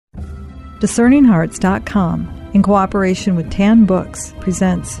DiscerningHearts.com, in cooperation with Tan Books,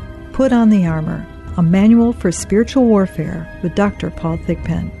 presents Put on the Armor, a manual for spiritual warfare with Dr. Paul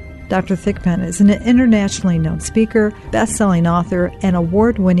Thigpen. Dr. Thigpen is an internationally known speaker, best-selling author, and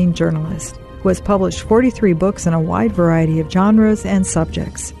award-winning journalist who has published 43 books in a wide variety of genres and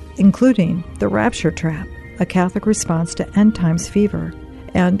subjects, including The Rapture Trap, A Catholic Response to End Times Fever,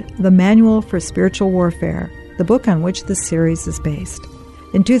 and The Manual for Spiritual Warfare, the book on which this series is based.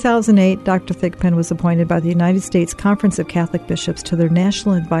 In 2008, Dr. Thigpen was appointed by the United States Conference of Catholic Bishops to their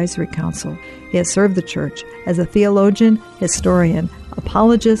National Advisory Council. He has served the Church as a theologian, historian,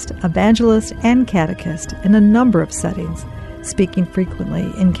 apologist, evangelist, and catechist in a number of settings, speaking frequently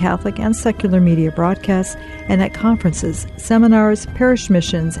in Catholic and secular media broadcasts and at conferences, seminars, parish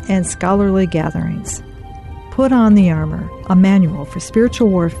missions, and scholarly gatherings. Put on the Armor, a manual for spiritual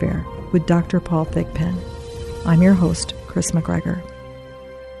warfare with Dr. Paul Thigpen. I'm your host, Chris McGregor.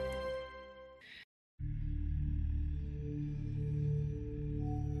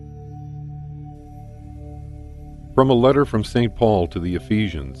 From a letter from St. Paul to the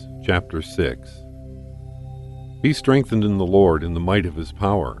Ephesians, chapter 6. Be strengthened in the Lord in the might of his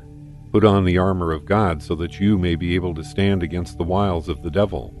power. Put on the armor of God so that you may be able to stand against the wiles of the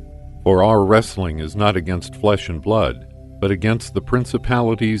devil. For our wrestling is not against flesh and blood, but against the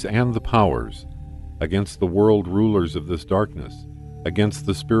principalities and the powers, against the world rulers of this darkness, against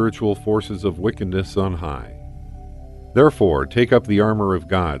the spiritual forces of wickedness on high. Therefore, take up the armor of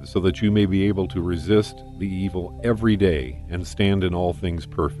God, so that you may be able to resist the evil every day and stand in all things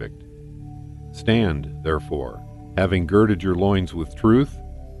perfect. Stand, therefore, having girded your loins with truth,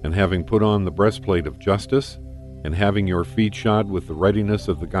 and having put on the breastplate of justice, and having your feet shod with the readiness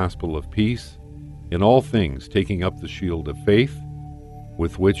of the gospel of peace, in all things taking up the shield of faith,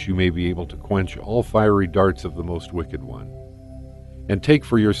 with which you may be able to quench all fiery darts of the most wicked one. And take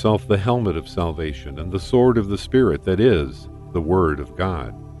for yourself the helmet of salvation and the sword of the Spirit, that is, the Word of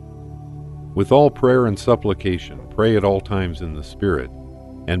God. With all prayer and supplication, pray at all times in the Spirit,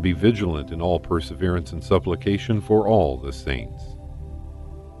 and be vigilant in all perseverance and supplication for all the saints.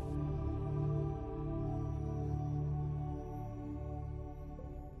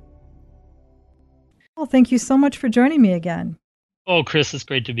 Well, thank you so much for joining me again. Oh, Chris, it's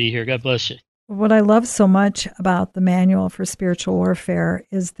great to be here. God bless you. What I love so much about the Manual for Spiritual Warfare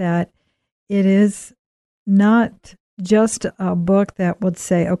is that it is not just a book that would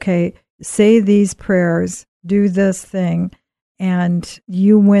say, okay, say these prayers, do this thing, and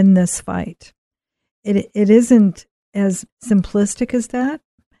you win this fight. It isn't as simplistic as that.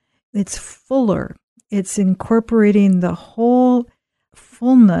 It's fuller. It's incorporating the whole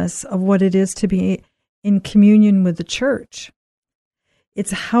fullness of what it is to be in communion with the Church.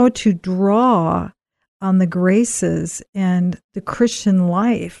 It's how to draw on the graces and the Christian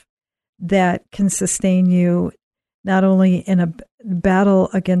life that can sustain you not only in a battle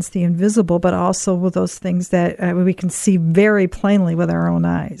against the invisible, but also with those things that we can see very plainly with our own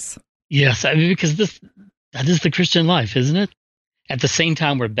eyes. Yes, I mean, because that is the Christian life, isn't it? At the same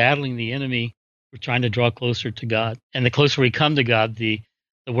time, we're battling the enemy. We're trying to draw closer to God. And the closer we come to God, the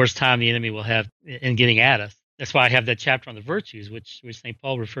worse time the enemy will have in getting at us. That's why I have that chapter on the virtues, which St.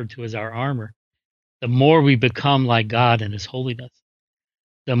 Paul referred to as our armor. The more we become like God and his holiness,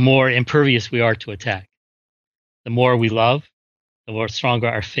 the more impervious we are to attack. The more we love, the more stronger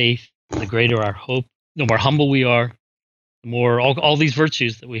our faith, the greater our hope, the more humble we are, the more all these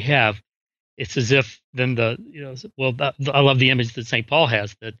virtues that we have. It's as if then I love the image that St. Paul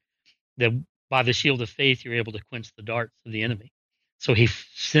has, that by the shield of faith, you're able to quench the darts of the enemy. So he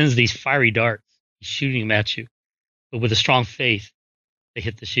sends these fiery darts. He's shooting them at you. But with a strong faith, they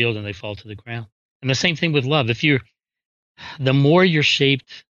hit the shield and they fall to the ground. And the same thing with love. The more you're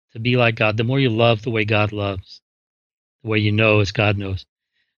shaped to be like God, the more you love the way God loves, the way you know as God knows,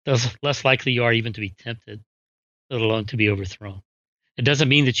 the less likely you are even to be tempted, let alone to be overthrown. It doesn't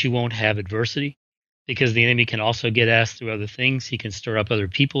mean that you won't have adversity, because the enemy can also get at us through other things. He can stir up other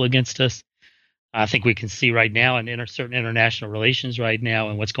people against us. I think we can see right now in certain international relations right now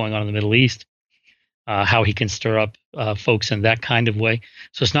and what's going on in the Middle East, how he can stir up folks in that kind of way.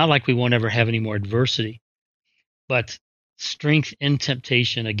 So it's not like we won't ever have any more adversity, but strength in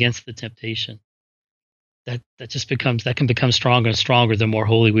temptation against the temptation, that can become stronger and stronger the more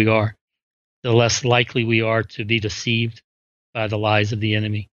holy we are, the less likely we are to be deceived by the lies of the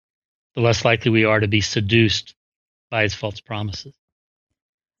enemy, the less likely we are to be seduced by his false promises.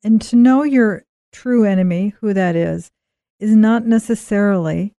 And to know your true enemy, who that is not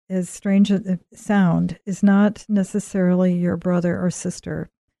necessarily, as strange as it sounds, is not necessarily your brother or sister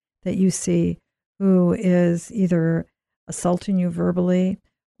that you see who is either assaulting you verbally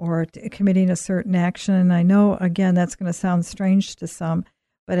or committing a certain action. And I know, again, that's going to sound strange to some,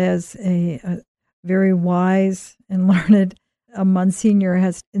 but as a very wise and learned Monsignor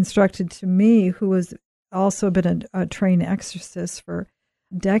has instructed to me, who has also been a trained exorcist for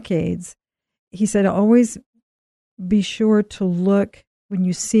decades, he said, always be sure to look when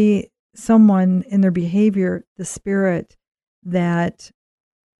you see someone in their behavior, the spirit that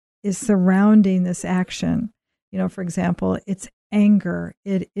is surrounding this action. For example, it's anger,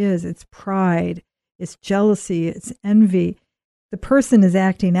 it's pride, it's jealousy, it's envy. The person is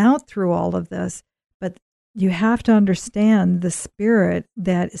acting out through all of this, but you have to understand the spirit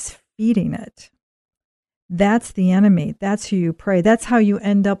that is feeding it. That's the enemy. That's who you pray. That's how you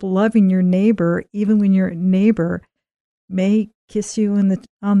end up loving your neighbor, even when your neighbor may kiss you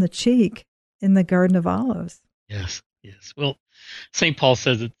on the cheek in the Garden of Olives. Yes. Well, St. Paul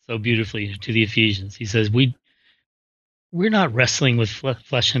says it so beautifully to the Ephesians. He says, we're not wrestling with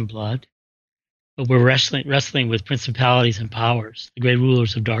flesh and blood, but we're wrestling with principalities and powers, the great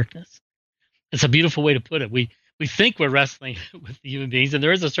rulers of darkness. It's a beautiful way to put it. We think we're wrestling with the human beings, and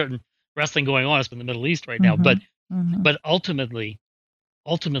there is a certain wrestling going on in the Middle East right now. But ultimately,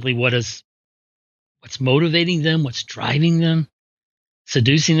 what's motivating them, what's driving them,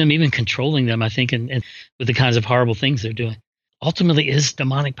 seducing them, even controlling them, I think, and with the kinds of horrible things they're doing, ultimately is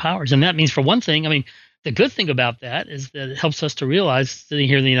demonic powers. And that means, for one thing, the good thing about that is that it helps us to realize, sitting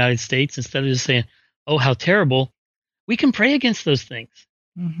here in the United States, instead of just saying, oh, how terrible, we can pray against those things.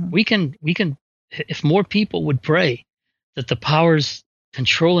 We can, if more people would pray that the powers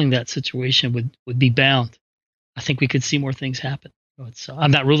controlling that situation would be bound, I think we could see more things happen. So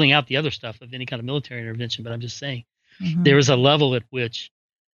I'm not ruling out the other stuff of any kind of military intervention, but I'm just saying there is a level at which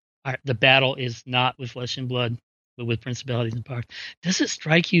the battle is not with flesh and blood, but with principalities and powers. Does it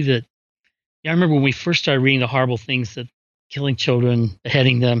strike you that, I remember when we first started reading the horrible things, that killing children,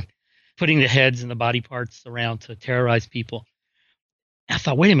 beheading them, putting the heads and the body parts around to terrorize people. I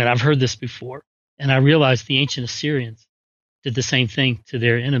thought, wait a minute, I've heard this before. And I realized the ancient Assyrians did the same thing to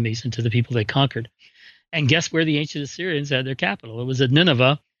their enemies and to the people they conquered. And guess where the ancient Assyrians had their capital? It was at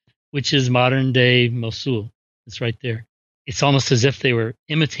Nineveh, which is modern day Mosul. It's right there. It's almost as if they were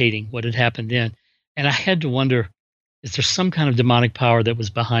imitating what had happened then. And I had to wonder, is there some kind of demonic power that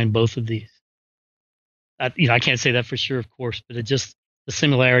was behind both of these? I can't say that for sure, of course, but the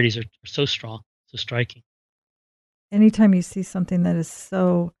similarities are so strong, so striking. Anytime you see something that is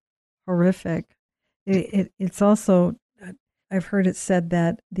so horrific, it's also, I've heard it said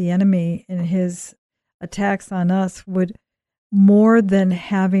that the enemy in his attacks on us would, more than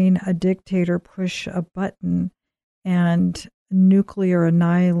having a dictator push a button and nuclear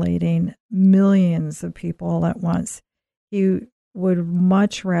annihilating millions of people all at once, he would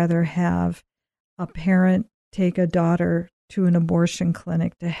much rather have a parent take a daughter to an abortion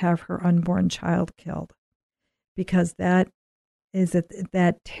clinic to have her unborn child killed, because that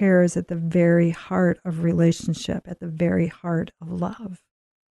tears at the very heart of relationship, at the very heart of love.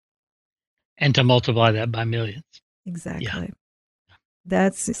 And to multiply that by millions. Exactly. Yeah.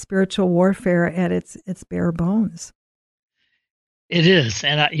 That's spiritual warfare at its bare bones. It is.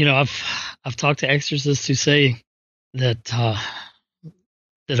 And I've talked to exorcists who say that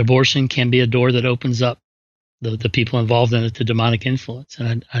that abortion can be a door that opens up the people involved in it to demonic influence.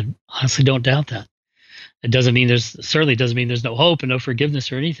 And I honestly don't doubt that. It certainly doesn't mean there's no hope and no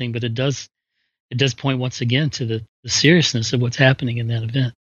forgiveness or anything, but it does point once again to the seriousness of what's happening in that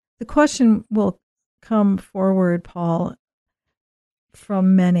event. The question will come forward, Paul,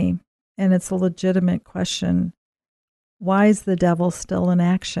 from many, and it's a legitimate question. Why is the devil still in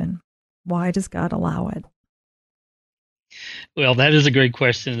action? Why does God allow it? Well, that is a great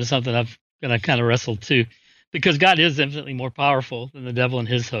question. It's something I've kind of wrestled too, because God is infinitely more powerful than the devil and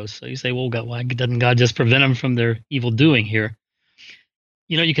his hosts. So you say, well, God, why doesn't God just prevent them from their evil doing here?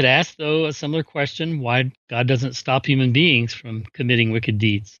 You could ask, though, a similar question, why God doesn't stop human beings from committing wicked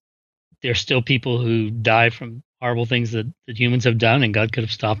deeds. There are still people who die from horrible things that humans have done, and God could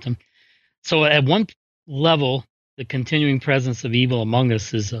have stopped them. So at one level, the continuing presence of evil among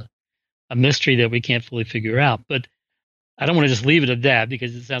us is a mystery that we can't fully figure out. But I don't want to just leave it at that,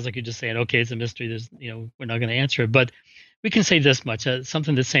 because it sounds like you're just saying, okay, it's a mystery. We're not going to answer it. But we can say this much,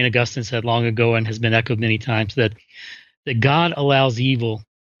 something that St. Augustine said long ago and has been echoed many times, that God allows evil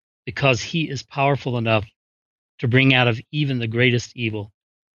because he is powerful enough to bring out of even the greatest evil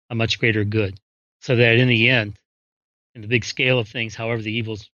a much greater good. So that in the end, in the big scale of things, however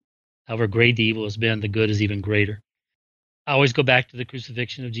great the evil has been, the good is even greater. I always go back to the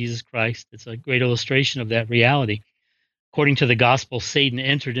crucifixion of Jesus Christ. It's a great illustration of that reality. According to the gospel, Satan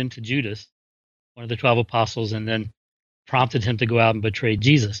entered into Judas, one of the 12 apostles, and then prompted him to go out and betray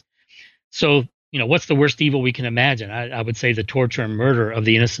Jesus. So, what's the worst evil we can imagine? I would say the torture and murder of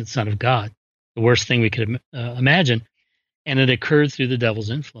the innocent Son of God, the worst thing we could imagine. And it occurred through the devil's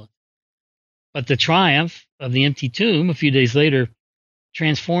influence. But the triumph of the empty tomb a few days later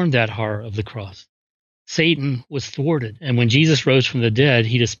transformed that horror of the cross. Satan was thwarted. And when Jesus rose from the dead,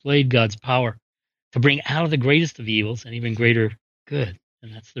 he displayed God's power to bring out of the greatest of evils an even greater good.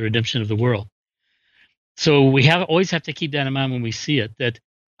 And that's the redemption of the world. So we always have to keep that in mind when we see it, that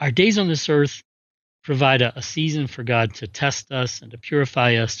our days on this earth provide a season for God to test us and to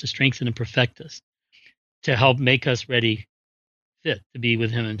purify us, to strengthen and perfect us, to help make us ready, fit to be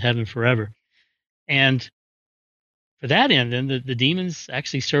with him in heaven forever. And for that end, then the demons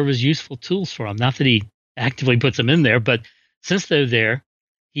actually serve as useful tools for him. Not that he actively puts them in there, but since they're there,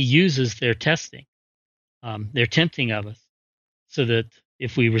 he uses their testing, their tempting of us, so that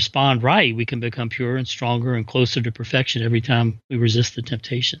if we respond right, we can become purer and stronger and closer to perfection every time we resist the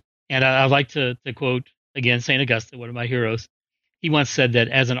temptation. And I'd like to quote, again, St. Augustine, one of my heroes. He once said that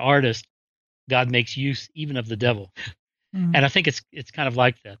as an artist, God makes use even of the devil. Mm-hmm. And I think it's kind of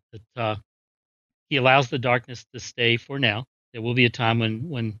like that he allows the darkness to stay for now. There will be a time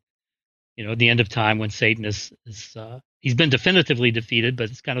when at the end of time, when Satan is he's been definitively defeated, but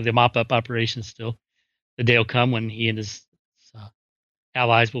it's kind of the mop-up operation still. The day will come when he and his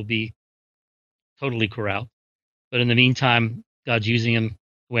allies will be totally corralled. But in the meantime, God's using him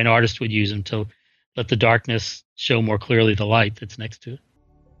the way an artist would use him to let the darkness show more clearly the light that's next to it.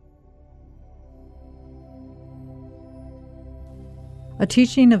 A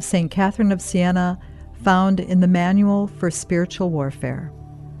teaching of St. Catherine of Siena found in the Manual for Spiritual Warfare.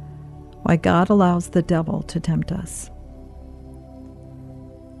 Why God allows the devil to tempt us.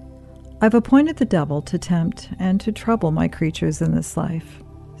 I've appointed the devil to tempt and to trouble my creatures in this life.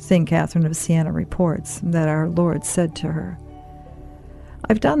 St. Catherine of Siena reports that our Lord said to her,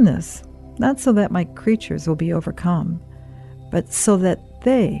 I've done this, not so that my creatures will be overcome, but so that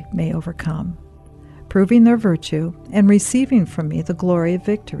they may overcome, proving their virtue and receiving from me the glory of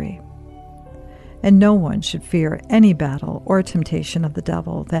victory. And no one should fear any battle or temptation of the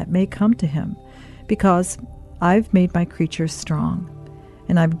devil that may come to him, because I've made my creatures strong,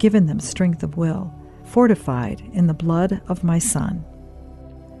 and I've given them strength of will, fortified in the blood of my Son.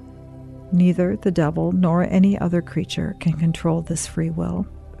 Neither the devil nor any other creature can control this free will,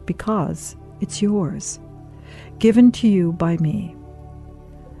 because it's yours, given to you by me.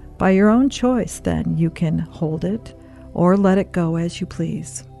 By your own choice, then, you can hold it or let it go as you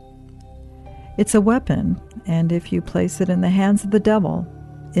please. It's a weapon, and if you place it in the hands of the devil,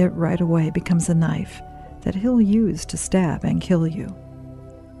 it right away becomes a knife that he'll use to stab and kill you.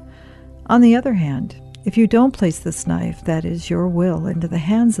 On the other hand, if you don't place this knife that is your will into the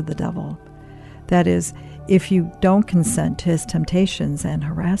hands of the devil, that is, if you don't consent to his temptations and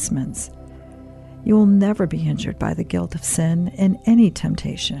harassments, you will never be injured by the guilt of sin in any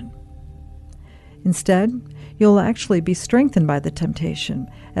temptation. Instead, you'll actually be strengthened by the temptation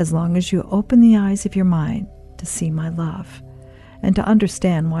as long as you open the eyes of your mind to see my love and to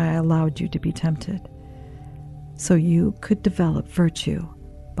understand why I allowed you to be tempted, so you could develop virtue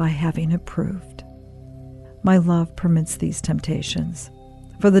by having it proved. My love permits these temptations,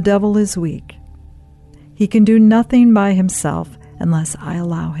 for the devil is weak. He can do nothing by himself unless I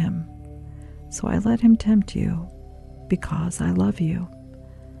allow him. So I let him tempt you because I love you,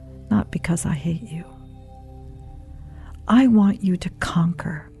 not because I hate you. I want you to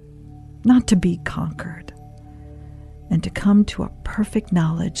conquer, not to be conquered, and to come to a perfect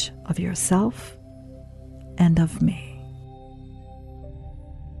knowledge of yourself and of me.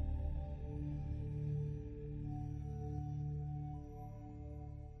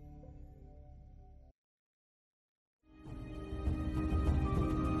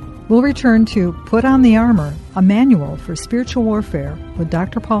 We'll return to Put on the Armor, a manual for spiritual warfare with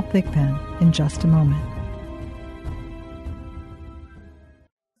Dr. Paul Thigpen in just a moment.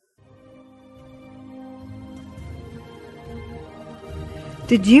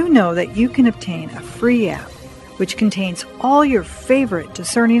 Did you know that you can obtain a free app which contains all your favorite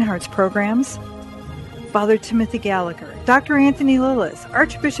Discerning Hearts programs? Father Timothy Gallagher, Dr. Anthony Lillis,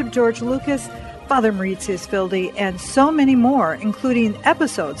 Archbishop George Lucas, Father Mauritius Ph.D., and so many more, including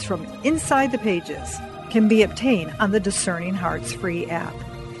episodes from Inside the Pages, can be obtained on the Discerning Hearts free app.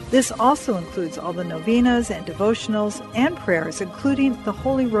 This also includes all the novenas and devotionals and prayers, including the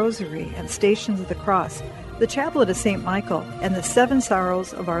Holy Rosary and Stations of the Cross, the Chaplet of St. Michael, and the Seven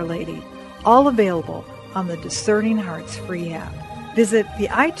Sorrows of Our Lady, all available on the Discerning Hearts free app. Visit the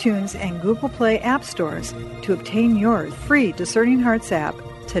iTunes and Google Play app stores to obtain your free Discerning Hearts app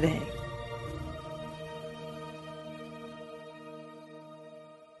today.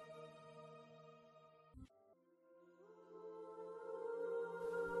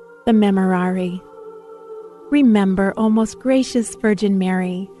 The Memorare. Remember, O most gracious Virgin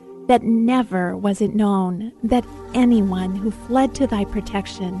Mary, that never was it known that anyone who fled to thy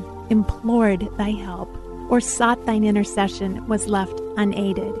protection, implored thy help, or sought thine intercession was left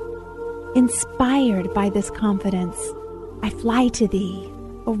unaided. Inspired by this confidence, I fly to thee,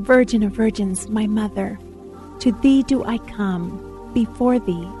 O Virgin of Virgins, my Mother. To thee do I come, before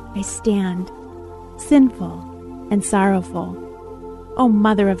thee I stand, sinful and sorrowful. O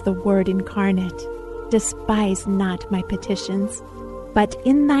Mother of the Word incarnate, despise not my petitions, but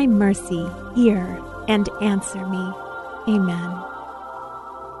in thy mercy hear and answer me. Amen.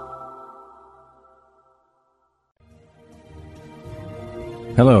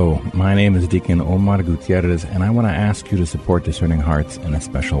 Hello, my name is Deacon Omar Gutierrez, and I want to ask you to support Discerning Hearts in a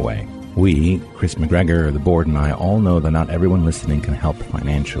special way. We, Chris McGregor, the board, and I all know that not everyone listening can help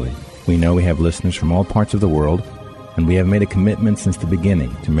financially. We know we have listeners from all parts of the world, and we have made a commitment since the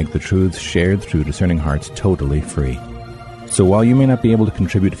beginning to make the truths shared through Discerning Hearts totally free. So while you may not be able to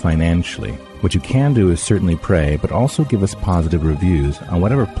contribute financially, what you can do is certainly pray, but also give us positive reviews on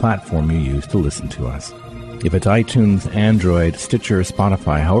whatever platform you use to listen to us. If it's iTunes, Android, Stitcher,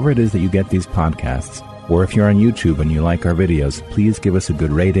 Spotify, however it is that you get these podcasts, or if you're on YouTube and you like our videos, please give us a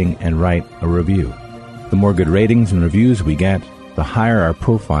good rating and write a review. The more good ratings and reviews we get, the higher our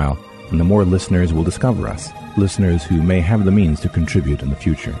profile, and the more listeners will discover us, listeners who may have the means to contribute in the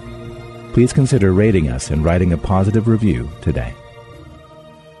future. Please consider rating us and writing a positive review today.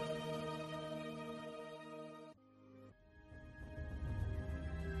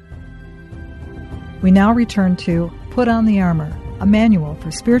 We now return to Put on the Armor, a manual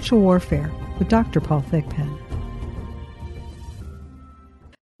for spiritual warfare with Dr. Paul Thigpen.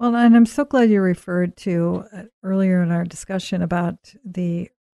 Well, and I'm so glad you referred to earlier in our discussion about the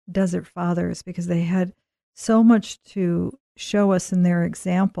Desert Fathers, because they had so much to show us in their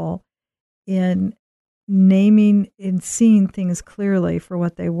example in naming and seeing things clearly for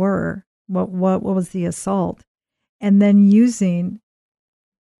what they were, what was the assault, and then using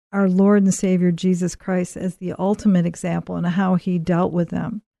our Lord and Savior Jesus Christ as the ultimate example and how he dealt with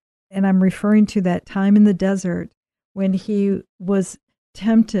them. And I'm referring to that time in the desert when he was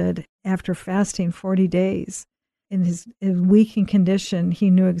tempted after fasting 40 days. In his weakened condition, he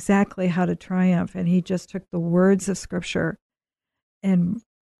knew exactly how to triumph, and he just took the words of Scripture and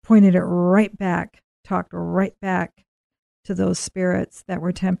pointed it right back, talked right back to those spirits that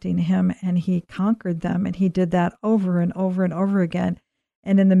were tempting him, and he conquered them. And he did that over and over and over again.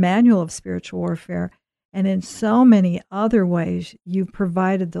 And in the Manual of Spiritual Warfare, and in so many other ways, you've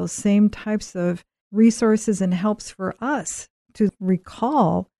provided those same types of resources and helps for us to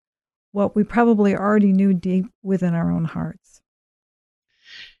recall what we probably already knew deep within our own hearts.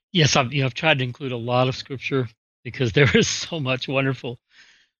 Yes, I've tried to include a lot of Scripture because there is so much wonderful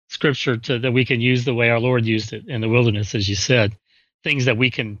Scripture that we can use the way our Lord used it in the wilderness, as you said. Things that we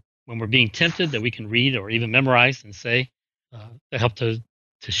can, when we're being tempted, that we can read or even memorize and say that help to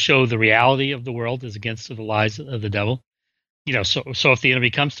show the reality of the world as against the lies of the devil. So if the enemy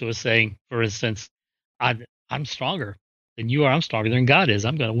comes to us saying, for instance, I'm stronger than you are, I'm stronger than God is,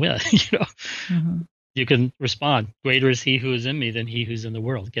 I'm going to win. Mm-hmm. You can respond, greater is he who is in me than he who's in the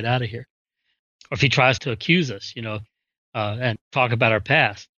world. Get out of here. Or if he tries to accuse us, and talk about our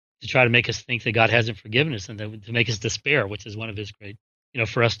past to try to make us think that God hasn't forgiven us and to make us despair, which is one of his great,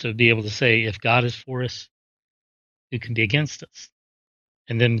 for us to be able to say, if God is for us, who can be against us?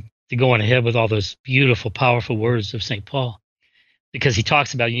 And then to go on ahead with all those beautiful, powerful words of St. Paul, because he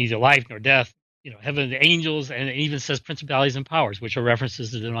talks about neither life nor death, heaven, the angels, and it even says principalities and powers, which are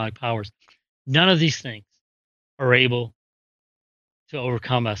references to demonic powers. None of these things are able to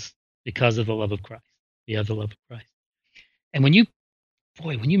overcome us because of the love of Christ. We have the love of Christ. And when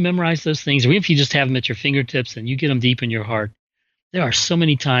you memorize those things, or even if you just have them at your fingertips and you get them deep in your heart, there are so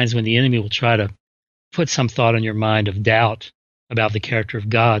many times when the enemy will try to put some thought in your mind of doubt about the character of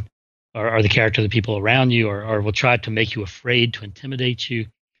God or the character of the people around you, or will try to make you afraid, to intimidate you,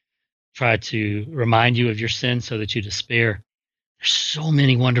 try to remind you of your sin so that you despair. There's so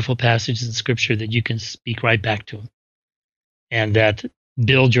many wonderful passages in Scripture that you can speak right back to him and that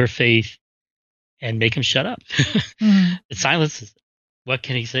build your faith and make him shut up. Mm-hmm. It silences. What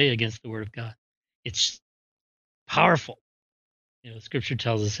can he say against the Word of God? It's powerful. Scripture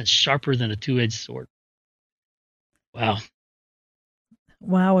tells us it's sharper than a two-edged sword. Wow.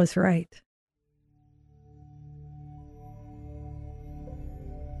 Wow is right.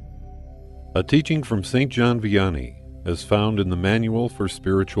 A teaching from St. John Vianney, as found in the Manual for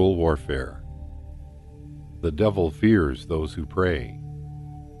Spiritual Warfare. The devil fears those who pray.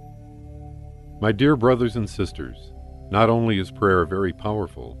 My dear brothers and sisters, not only is prayer very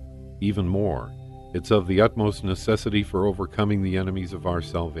powerful, even more, it's of the utmost necessity for overcoming the enemies of our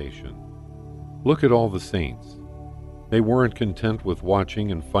salvation. Look at all the saints. They weren't content with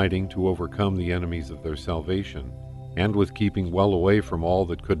watching and fighting to overcome the enemies of their salvation, and with keeping well away from all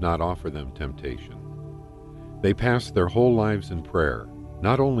that could not offer them temptation. They passed their whole lives in prayer,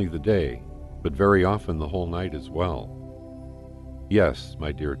 not only the day, but very often the whole night as well. Yes,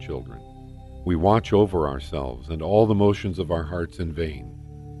 my dear children, we watch over ourselves and all the motions of our hearts in vain,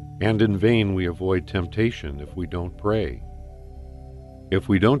 and in vain we avoid temptation if we don't pray. If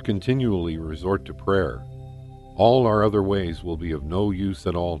we don't continually resort to prayer, all our other ways will be of no use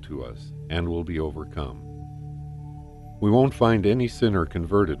at all to us and will be overcome. We won't find any sinner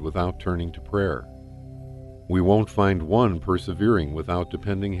converted without turning to prayer. We won't find one persevering without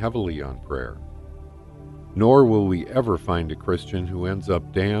depending heavily on prayer. Nor will we ever find a Christian who ends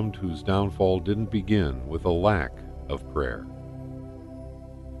up damned whose downfall didn't begin with a lack of prayer.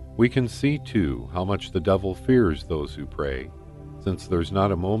 We can see, too, how much the devil fears those who pray, since there's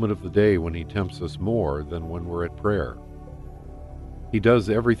not a moment of the day when he tempts us more than when we're at prayer. He does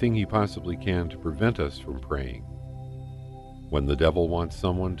everything he possibly can to prevent us from praying. When the devil wants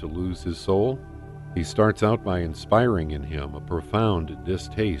someone to lose his soul, he starts out by inspiring in him a profound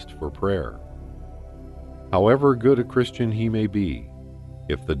distaste for prayer. However good a Christian he may be,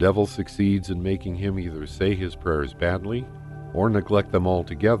 if the devil succeeds in making him either say his prayers badly or neglect them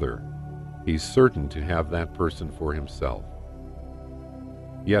altogether, he's certain to have that person for himself.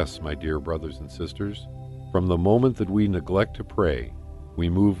 Yes, my dear brothers and sisters, from the moment that we neglect to pray, we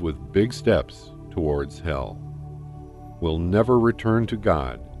move with big steps towards hell. We'll never return to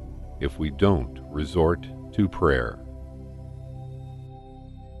God if we don't resort to prayer.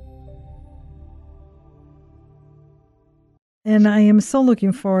 And I am so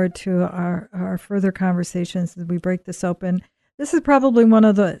looking forward to our further conversations as we break this open. This is probably one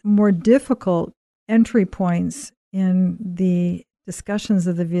of the more difficult entry points in the discussions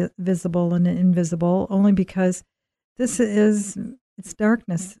of the visible and the invisible, only because it's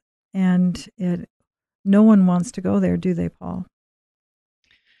darkness, and no one wants to go there, do they, Paul?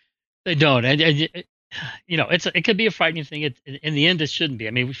 They don't. And it could be a frightening thing. In the end, it shouldn't be.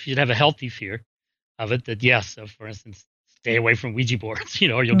 I mean, we should have a healthy fear of it. That yes, so for instance, stay away from Ouija boards,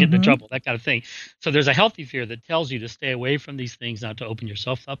 or you'll get into trouble, that kind of thing. So there's a healthy fear that tells you to stay away from these things, not to open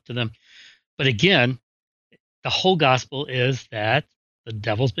yourself up to them. But again, the whole gospel is that the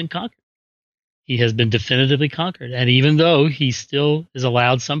devil's been conquered. He has been definitively conquered. And even though he still is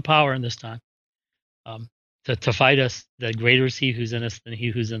allowed some power in this time to fight us, the greater is he who's in us than he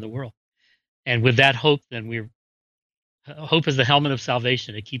who's in the world. And with that hope, then hope is the helmet of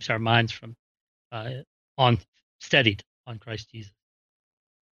salvation. It keeps our minds from steadied on Christ Jesus.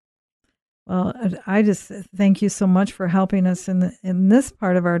 Well, I just thank you so much for helping us in this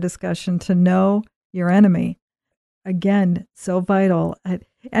part of our discussion to know your enemy. Again, so vital.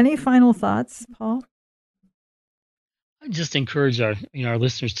 Any final thoughts, Paul? I just encourage our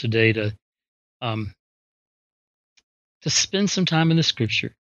listeners today to spend some time in the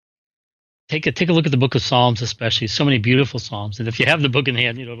Scripture. Take a look at the book of Psalms, especially. So many beautiful Psalms, and if you have the book in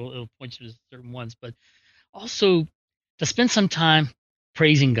hand, it'll point you to certain ones. But also to spend some time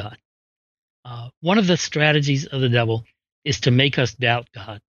praising God. One of the strategies of the devil is to make us doubt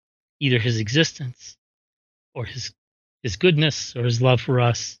God, either his existence or his goodness or his love for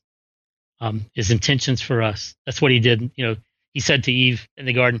us, his intentions for us. That's what he did. He said to Eve in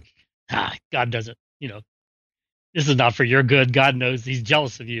the garden, God doesn't, this is not for your good. God knows he's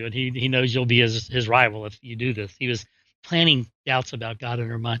jealous of you, and he knows you'll be his rival if you do this. He was planting doubts about God in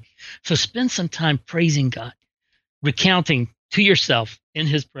her mind. So spend some time praising God, recounting to yourself in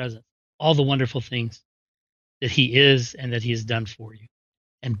his presence all the wonderful things that he is and that he has done for you,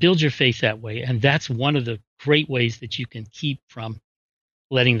 and build your faith that way. And that's one of the great ways that you can keep from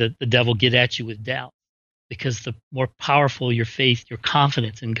letting the devil get at you with doubt, because the more powerful your faith, your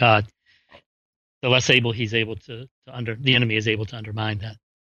confidence in God, the less able the enemy is able to undermine that.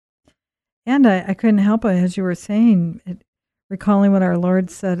 And I couldn't help it, as you were saying, recalling what our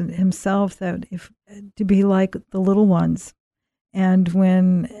Lord said himself, that to be like the little ones. And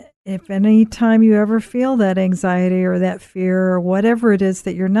if any time you ever feel that anxiety or that fear or whatever it is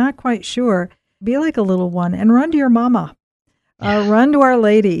that you're not quite sure, be like a little one and run to your mama. Run to Our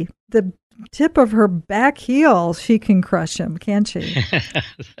Lady. The tip of her back heel, she can crush him, can't she?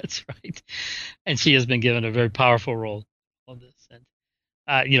 That's right. And she has been given a very powerful role on this. And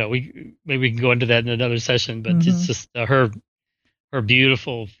we can go into that in another session, but it's just her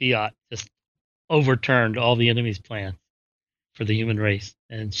beautiful fiat just overturned all the enemy's plans for the human race,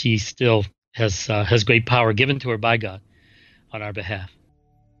 and she still has great power given to her by God on our behalf.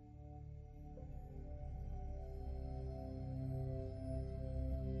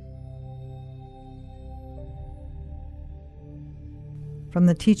 from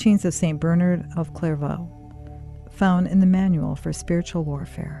the teachings of St. Bernard of Clairvaux, found in the Manual for Spiritual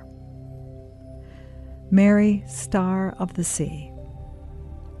Warfare. Mary, Star of the Sea.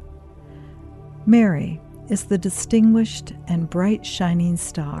 Mary is the distinguished and bright shining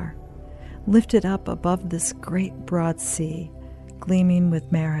star, lifted up above this great broad sea, gleaming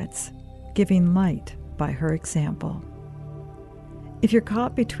with merits, giving light by her example. If you're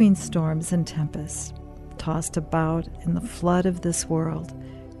caught between storms and tempests, tossed about in the flood of this world,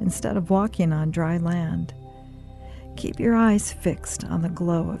 instead of walking on dry land, keep your eyes fixed on the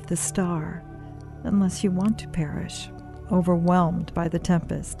glow of the star, unless you want to perish, overwhelmed by the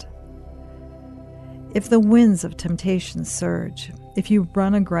tempest. If the winds of temptation surge, if you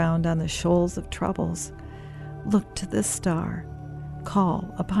run aground on the shoals of troubles, look to this star,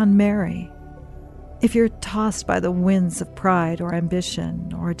 call upon Mary. If you're tossed by the winds of pride or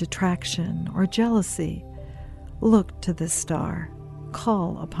ambition or detraction or jealousy, look to this star,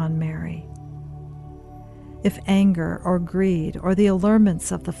 call upon Mary. If anger or greed or the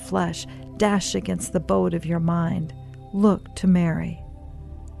allurements of the flesh dash against the boat of your mind, look to Mary.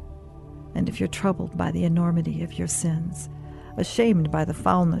 And if you're troubled by the enormity of your sins, ashamed by the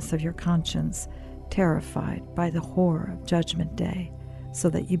foulness of your conscience, terrified by the horror of Judgment Day, so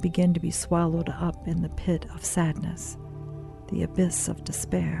that you begin to be swallowed up in the pit of sadness, the abyss of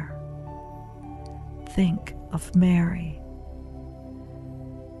despair, think of Mary.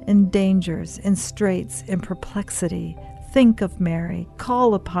 In dangers, in straits, in perplexity, think of Mary,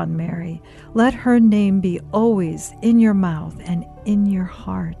 call upon Mary. Let her name be always in your mouth and in your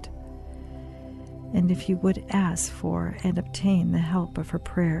heart. And if you would ask for and obtain the help of her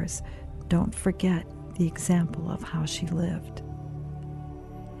prayers, don't forget the example of how she lived.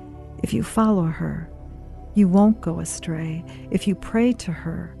 If you follow her, you won't go astray. If you pray to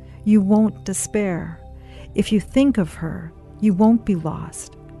her, you won't despair. If you think of her, you won't be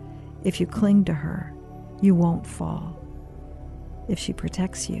lost. If you cling to her, you won't fall. If she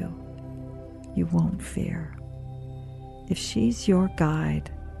protects you, you won't fear. If she's your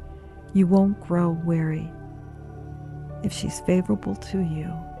guide, you won't grow weary. If she's favorable to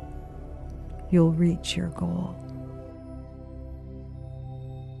you, you'll reach your goal.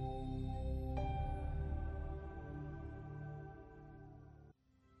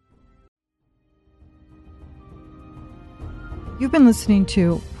 You've been listening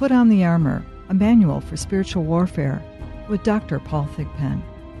to Put on the Armor, a manual for spiritual warfare with Dr. Paul Thigpen.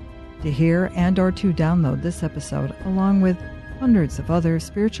 To hear and or to download this episode, along with hundreds of other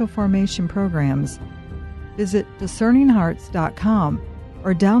spiritual formation programs, visit discerninghearts.com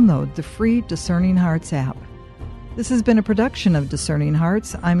or download the free Discerning Hearts app. This has been a production of Discerning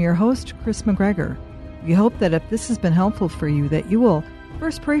Hearts. I'm your host, Chris McGregor. We hope that if this has been helpful for you, that you will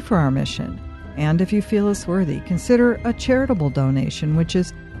first pray for our mission. And if you feel us worthy, consider a charitable donation, which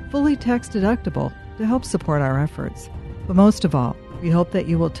is fully tax deductible, to help support our efforts. But most of all, we hope that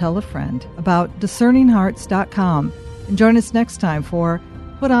you will tell a friend about discerninghearts.com and join us next time for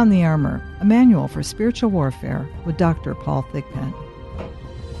Put on the Armor, a manual for spiritual warfare with Dr. Paul Thigpen.